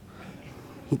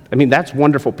 I mean, that's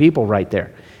wonderful people right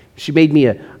there. She made me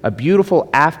a beautiful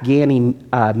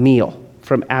Afghani meal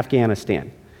from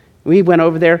Afghanistan. We went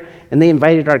over there, and they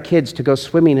invited our kids to go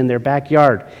swimming in their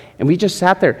backyard, and we just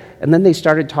sat there, and then they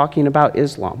started talking about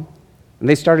Islam. And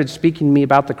they started speaking to me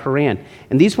about the Quran.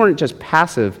 And these weren't just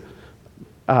passive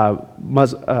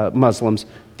Muslims.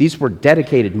 These were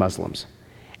dedicated Muslims.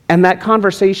 And that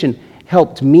conversation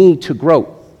helped me to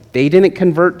grow. They didn't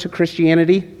convert to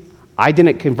Christianity. I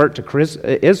didn't convert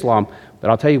to Islam. But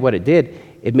I'll tell you what it did.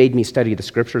 It made me study the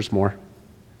scriptures more.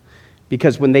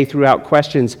 Because when they threw out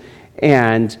questions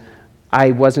and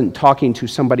I wasn't talking to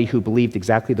somebody who believed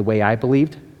exactly the way I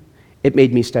believed, it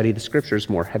made me study the scriptures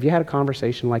more. Have you had a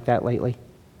conversation like that lately?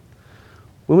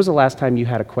 When was the last time you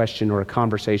had a question or a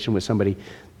conversation with somebody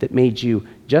that made you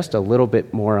just a little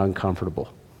bit more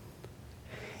uncomfortable?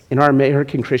 In our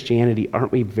American Christianity,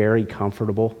 aren't we very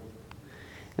comfortable?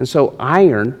 And so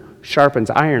iron sharpens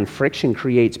iron. Friction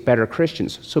creates better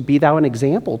Christians. So be thou an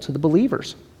example to the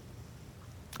believers.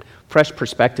 Fresh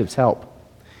perspectives help.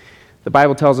 The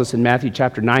Bible tells us in Matthew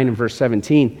chapter 9 and verse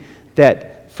 17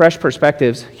 that fresh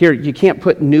perspectives. Here, you can't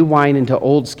put new wine into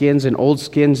old skins and old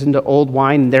skins into old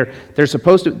wine. There's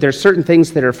certain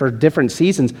things that are for different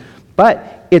seasons,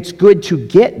 but it's good to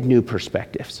get new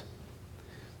perspectives.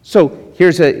 So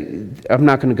I'm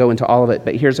not going to go into all of it,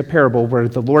 but here's a parable where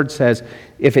the Lord says,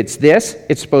 if it's this,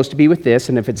 it's supposed to be with this,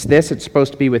 and if it's this, it's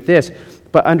supposed to be with this.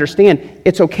 But understand,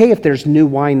 it's okay if there's new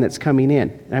wine that's coming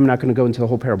in. I'm not going to go into the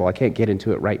whole parable. I can't get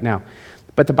into it right now.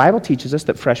 But the Bible teaches us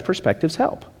that fresh perspectives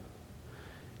help.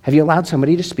 Have you allowed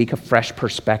somebody to speak a fresh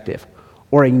perspective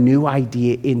or a new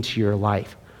idea into your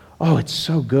life? Oh, it's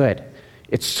so good.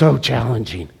 It's so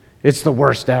challenging. It's the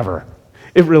worst ever.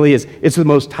 It really is. It's the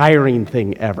most tiring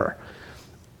thing ever.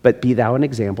 But be thou an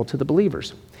example to the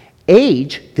believers.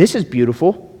 Age, this is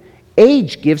beautiful.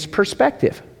 Age gives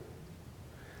perspective.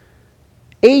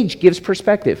 Age gives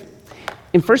perspective.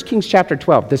 In 1 Kings chapter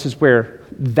 12, this is where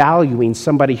valuing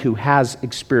somebody who has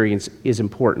experience is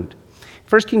important.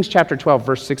 1 Kings chapter 12,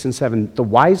 verse 6 and 7, the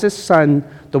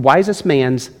wisest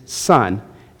man's son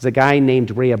is a guy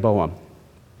named Rehoboam.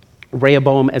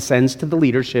 Rehoboam ascends to the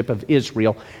leadership of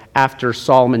Israel after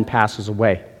Solomon passes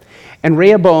away. And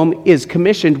Rehoboam is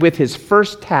commissioned with his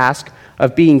first task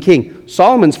of being king.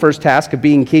 Solomon's first task of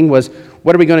being king was,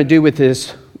 what are we going to do with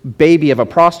this baby of a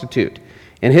prostitute?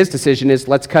 And his decision is,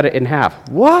 let's cut it in half.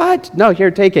 What? No, here,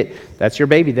 take it. That's your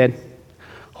baby then.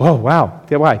 Oh, wow.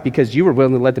 Why? Because you were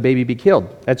willing to let the baby be killed.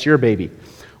 That's your baby.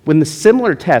 When the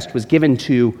similar test was given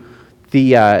to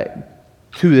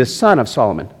the son of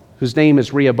Solomon, whose name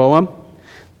is Rehoboam,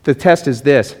 the test is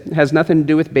this. It has nothing to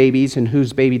do with babies and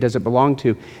whose baby does it belong to.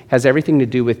 It has everything to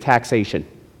do with taxation.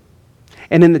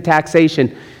 And in the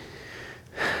taxation,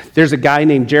 there's a guy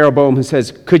named Jeroboam who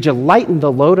says, could you lighten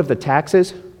the load of the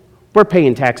taxes? We're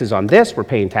paying taxes on this, we're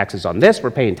paying taxes on this,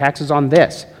 we're paying taxes on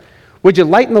this. Would you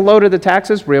lighten the load of the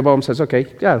taxes? Rehoboam says,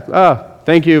 okay, yeah,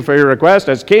 thank you for your request.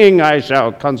 As king, I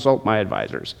shall consult my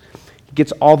advisors. He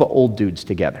gets all the old dudes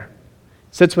together.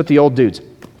 Sits with the old dudes.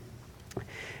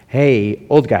 Hey,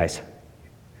 old guys,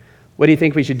 what do you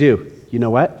think we should do? You know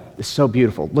what? It's so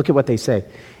beautiful. Look at what they say.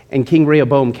 And King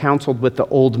Rehoboam counseled with the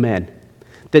old men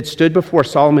that stood before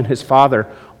Solomon his father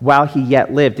while he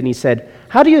yet lived. And he said,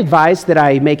 how do you advise that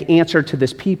I make answer to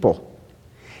this people?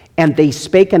 And they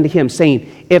spake unto him,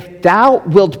 saying, if thou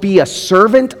wilt be a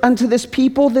servant unto this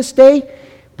people this day,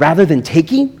 rather than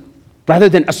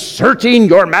asserting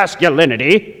your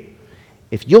masculinity,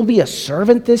 if you'll be a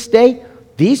servant this day,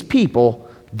 these people,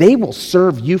 they will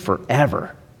serve you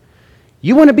forever.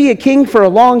 You want to be a king for a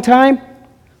long time?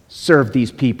 Serve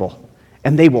these people,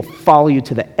 and they will follow you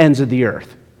to the ends of the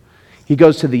earth. He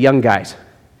goes to the young guys.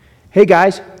 Hey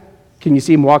guys, can you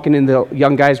see them walking in the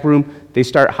young guys' room? They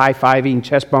start high-fiving,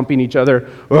 chest bumping each other.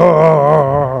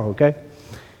 Oh, okay?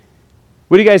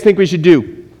 What do you guys think we should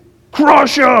do?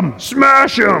 Crush them,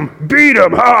 smash them, beat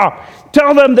them, ha!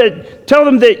 Tell them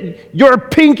that your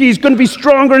pinky's going to be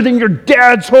stronger than your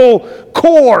dad's whole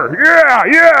core.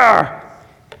 Yeah.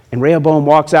 And Rehoboam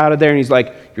walks out of there and he's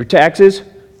like, your taxes?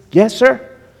 Yes, sir.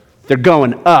 They're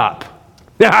going up.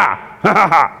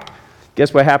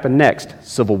 Guess what happened next?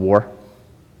 Civil war.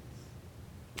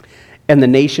 And the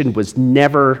nation was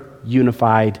never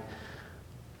unified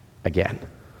again.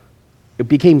 It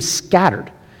became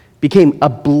scattered, became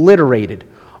obliterated.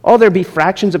 Oh, there'd be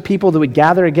fractions of people that would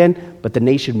gather again, but the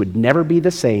nation would never be the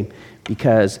same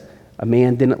because a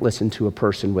man didn't listen to a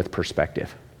person with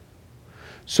perspective.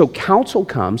 So counsel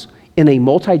comes in a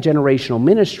multi-generational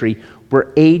ministry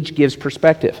where age gives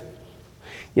perspective.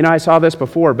 You know, I saw this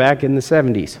before back in the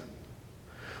 70s.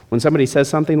 When somebody says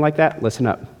something like that, listen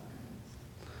up.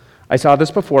 I saw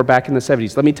this before back in the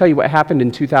 70s. Let me tell you what happened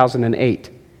in 2008.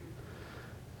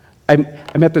 I'm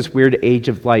at this weird age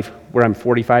of life where I'm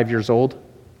 45 years old,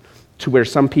 to where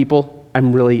some people,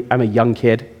 I'm a young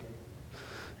kid.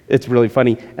 It's really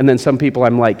funny. And then some people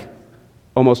I'm like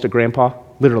almost a grandpa.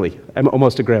 Literally, I'm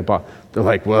almost a grandpa. They're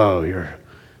like, whoa,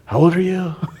 how old are you?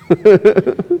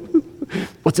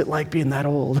 What's it like being that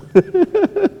old?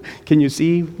 Can you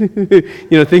see?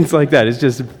 Things like that. It's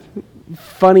just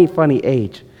funny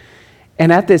age.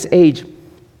 And at this age,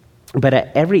 but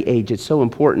at every age, it's so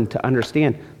important to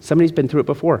understand somebody's been through it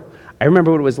before. I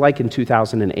remember what it was like in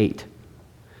 2008.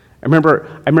 I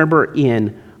remember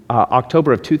in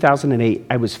October of 2008,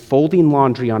 I was folding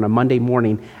laundry on a Monday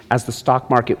morning as the stock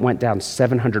market went down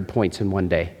 700 points in one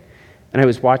day. And I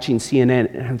was watching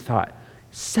CNN and I thought,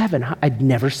 I'd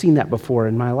never seen that before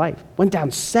in my life. Went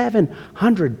down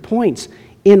 700 points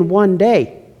in one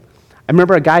day. I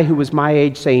remember a guy who was my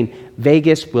age saying,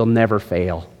 Vegas will never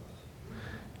fail.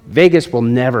 Vegas will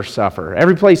never suffer.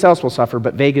 Every place else will suffer,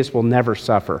 but Vegas will never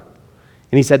suffer.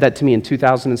 And he said that to me in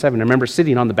 2007. I remember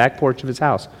sitting on the back porch of his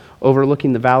house,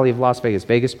 overlooking the valley of Las Vegas.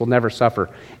 Vegas will never suffer.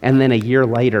 And then a year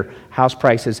later, house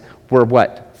prices were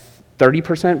what,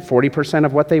 30%, 40%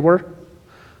 of what they were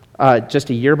just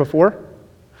a year before?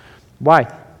 Why?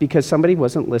 Because somebody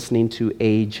wasn't listening to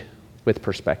age with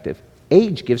perspective.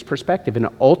 Age gives perspective. In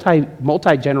a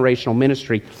multi-generational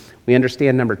ministry, we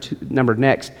understand number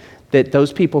next, that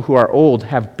those people who are old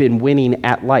have been winning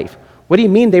at life. What do you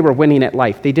mean they were winning at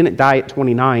life? They didn't die at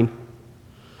 29.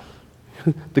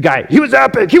 The guy, he was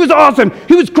epic, he was awesome,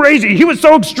 he was crazy, he was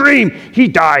so extreme, he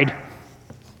died.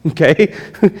 Okay?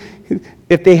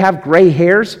 If they have gray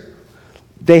hairs,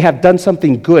 they have done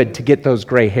something good to get those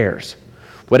gray hairs.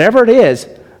 Whatever it is,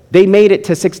 they made it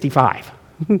to 65.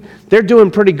 They're doing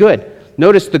pretty good.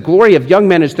 Notice the glory of young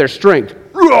men is their strength.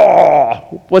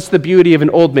 What's the beauty of an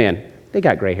old man? They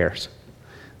got gray hairs.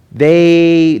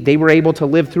 They were able to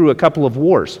live through a couple of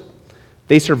wars.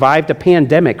 They survived a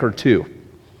pandemic or two.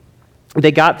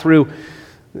 They got through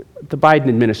the Biden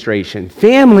administration.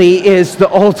 Family is the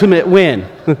ultimate win.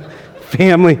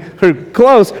 Family, we're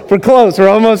close, we're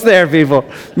almost there, people.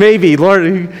 Maybe,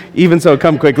 Lord, even so,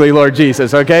 come quickly, Lord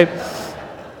Jesus, okay?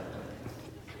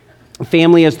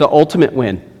 Family is the ultimate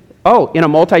win. Oh, in a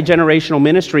multi-generational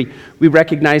ministry, we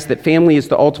recognize that family is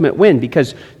the ultimate win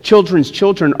because children's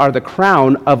children are the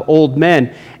crown of old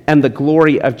men, and the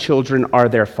glory of children are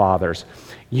their fathers.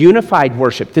 Unified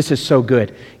worship, this is so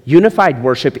good. Unified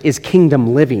worship is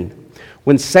kingdom living.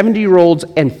 When 70-year-olds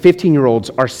and 15-year-olds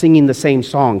are singing the same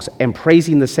songs and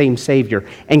praising the same Savior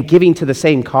and giving to the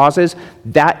same causes,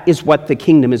 that is what the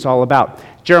kingdom is all about.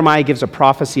 Jeremiah gives a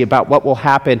prophecy about what will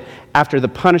happen after the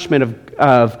punishment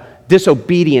of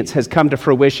disobedience has come to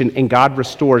fruition and God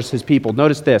restores his people.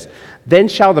 Notice this. Then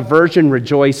shall the virgin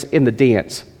rejoice in the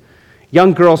dance.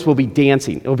 Young girls will be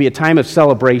dancing. It will be a time of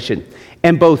celebration.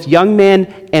 And both young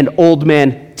men and old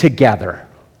men together.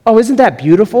 Oh, isn't that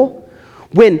beautiful?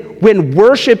 When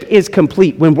worship is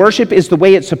complete, when worship is the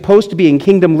way it's supposed to be in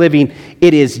kingdom living,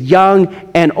 it is young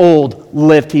and old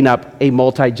lifting up a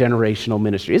multi-generational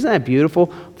ministry. Isn't that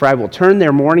beautiful? For I will turn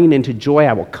their mourning into joy.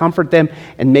 I will comfort them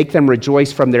and make them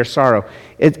rejoice from their sorrow.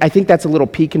 I think that's a little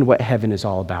peek into what heaven is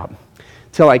all about.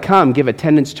 Till I come, give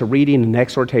attendance to reading and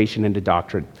exhortation and to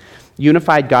doctrine.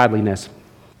 Unified godliness.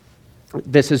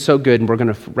 This is so good, and we're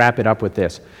going to wrap it up with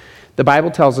this. The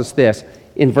Bible tells us this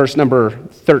in verse number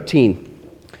 13.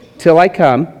 Till I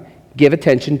come, give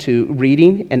attention to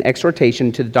reading and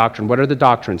exhortation to the doctrine. What are the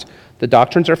doctrines? The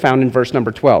doctrines are found in verse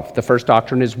number 12. The first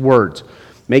doctrine is words.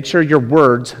 Make sure your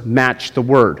words match the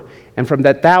word. And from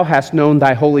that thou hast known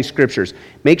thy holy scriptures.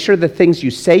 Make sure the things you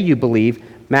say you believe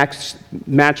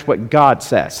match what God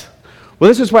says. Well,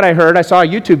 this is what I heard. I saw a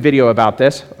YouTube video about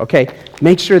this. Okay,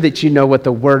 make sure that you know what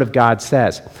the Word of God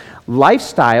says.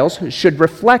 Lifestyles should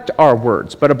reflect our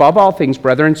words, but above all things,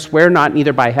 brethren, swear not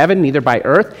neither by heaven, neither by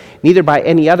earth, neither by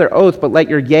any other oath, but let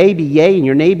your yea be yea and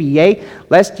your nay be yea,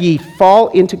 lest ye fall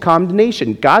into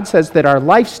condemnation. God says that our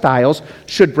lifestyles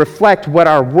should reflect what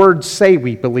our words say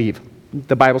we believe.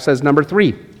 The Bible says, number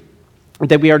 3,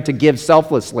 that we are to give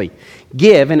selflessly.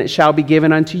 Give, and it shall be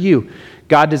given unto you.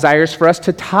 God desires for us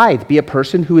to tithe, be a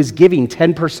person who is giving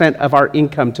 10% of our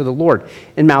income to the Lord.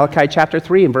 In Malachi chapter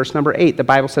 3 and verse number 8, the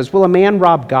Bible says, will a man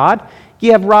rob God?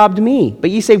 Ye have robbed me. But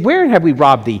ye say, wherein have we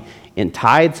robbed thee? In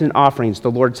tithes and offerings, the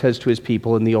Lord says to his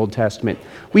people in the Old Testament.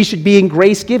 We should be in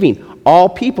grace giving. All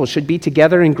people should be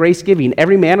together in grace giving.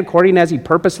 Every man according as he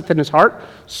purposeth in his heart,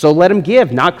 so let him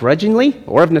give, not grudgingly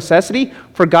or of necessity,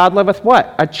 for God loveth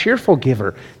what? A cheerful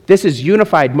giver. This is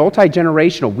unified,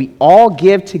 multi-generational. We all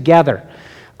give together.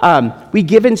 We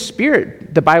give in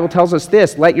spirit. The Bible tells us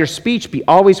this, let your speech be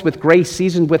always with grace,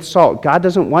 seasoned with salt. God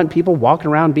doesn't want people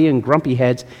walking around being grumpy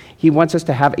heads. He wants us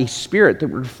to have a spirit that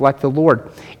would reflect the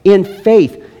Lord. In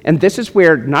faith, and this is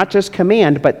where not just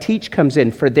command, but teach comes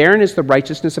in. For therein is the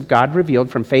righteousness of God revealed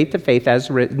from faith to faith, as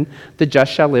written, the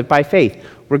just shall live by faith.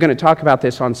 We're going to talk about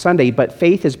this on Sunday, but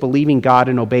faith is believing God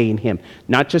and obeying Him.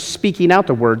 Not just speaking out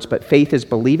the words, but faith is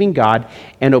believing God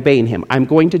and obeying Him. I'm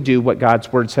going to do what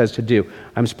God's word says to do.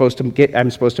 I'm supposed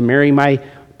to marry my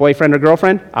boyfriend or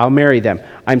girlfriend, I'll marry them.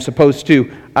 I'm supposed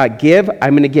to give,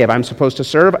 I'm going to give. I'm supposed to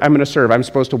serve, I'm going to serve. I'm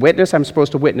supposed to witness, I'm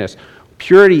supposed to witness.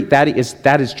 Purity, that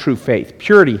is true faith.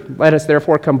 Purity, let us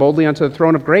therefore come boldly unto the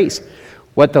throne of grace.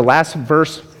 What the last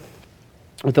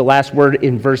word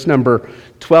in verse number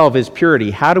 12 is purity.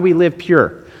 How do we live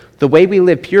pure? The way we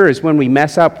live pure is when we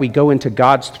mess up, we go into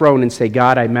God's throne and say,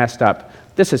 God, I messed up.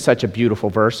 This is such a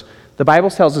beautiful verse. The Bible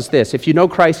tells us this. If you know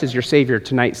Christ as your Savior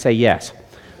tonight, say yes.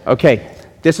 Okay,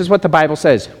 this is what the Bible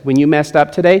says. When you messed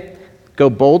up today,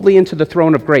 go boldly into the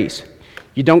throne of grace.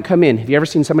 You don't come in. Have you ever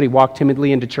seen somebody walk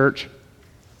timidly into church?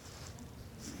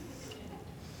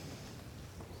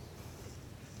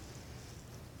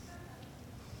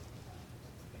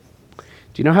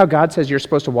 you know how God says you're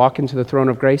supposed to walk into the throne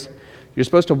of grace? You're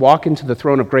supposed to walk into the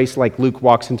throne of grace like Luke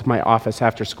walks into my office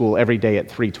after school every day at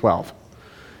 3:12.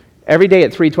 Every day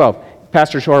at 3:12.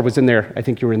 Pastor Shore was in there. I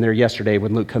think you were in there yesterday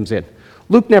when Luke comes in.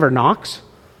 Luke never knocks,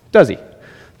 does he?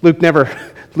 Luke never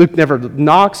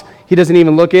knocks. He doesn't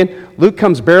even look in. Luke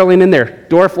comes barreling in there.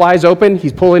 Door flies open.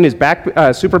 He's pulling his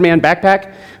Superman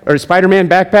backpack or Spider-Man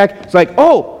backpack. It's like,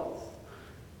 oh,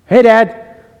 hey,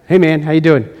 Dad. Hey, man, how you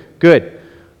doing? Good.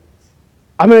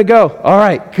 I'm going to go. All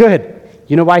right, good.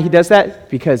 You know why he does that?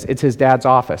 Because it's his dad's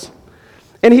office.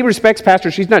 And he respects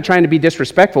Pastor. She's not trying to be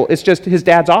disrespectful. It's just his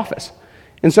dad's office.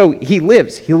 And so he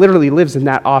literally lives in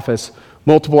that office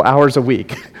multiple hours a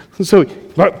week. So,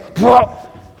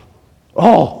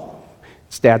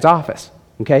 it's dad's office,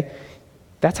 okay?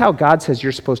 That's how God says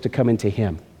you're supposed to come into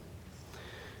him.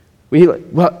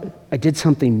 Well, I did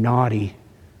something naughty.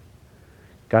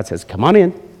 God says, come on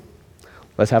in.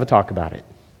 Let's have a talk about it.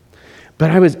 But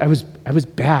I was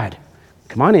bad.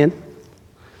 Come on in.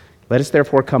 Let us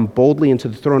therefore come boldly into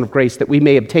the throne of grace that we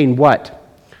may obtain what?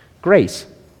 Grace.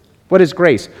 What is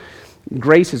grace?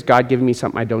 Grace is God giving me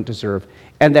something I don't deserve.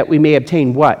 And that we may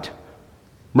obtain what?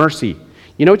 Mercy.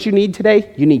 You know what you need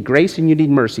today? You need grace and you need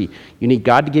mercy. You need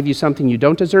God to give you something you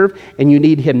don't deserve, and you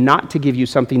need him not to give you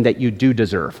something that you do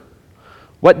deserve.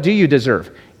 What do you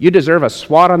deserve? You deserve a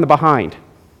swat on the behind.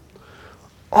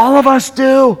 All of us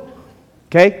do.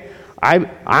 Okay?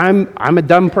 I'm a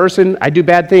dumb person. I do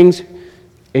bad things,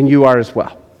 and you are as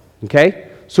well. Okay?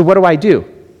 So what do?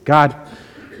 God,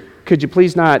 could you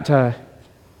please not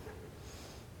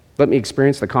let me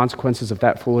experience the consequences of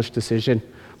that foolish decision?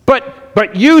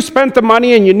 But you spent the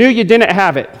money and you knew you didn't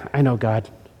have it. I know, God.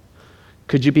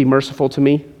 Could you be merciful to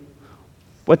me?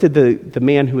 What did the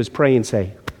man who was praying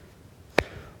say?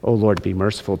 Oh, Lord, be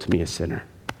merciful to me, a sinner.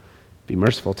 Be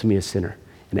merciful to me, a sinner.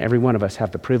 And every one of us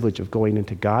have the privilege of going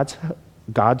into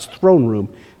God's throne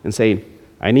room and saying,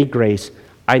 I need grace,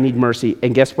 I need mercy.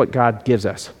 And guess what God gives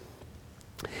us?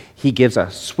 He gives a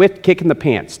swift kick in the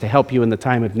pants to help you in the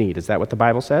time of need. Is that what the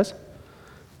Bible says?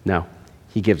 No.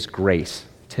 He gives grace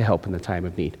to help in the time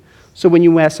of need. So when you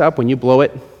mess up, when you blow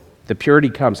it, the purity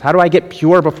comes. How do I get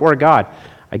pure before God?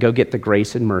 I go get the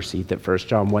grace and mercy that 1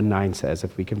 John 1:9 says.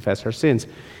 If we confess our sins,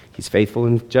 he's faithful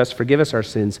and just, forgive us our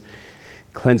sins,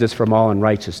 cleanse us from all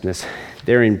unrighteousness.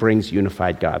 Therein brings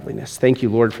unified godliness. Thank you,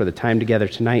 Lord, for the time together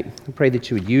tonight. I pray that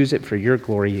you would use it for your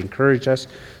glory. Encourage us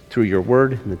through your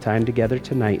word and the time together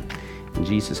tonight. In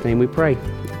Jesus' name we pray.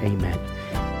 Amen.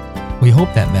 We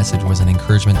hope that message was an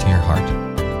encouragement to your heart.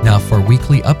 Now, for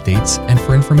weekly updates and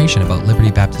for information about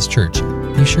Liberty Baptist Church,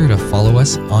 be sure to follow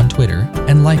us on Twitter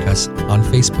and like us on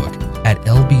Facebook at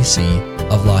LBC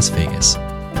of Las Vegas.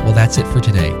 Well, that's it for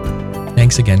today.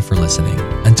 Thanks again for listening.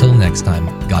 Until next time,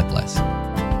 God bless.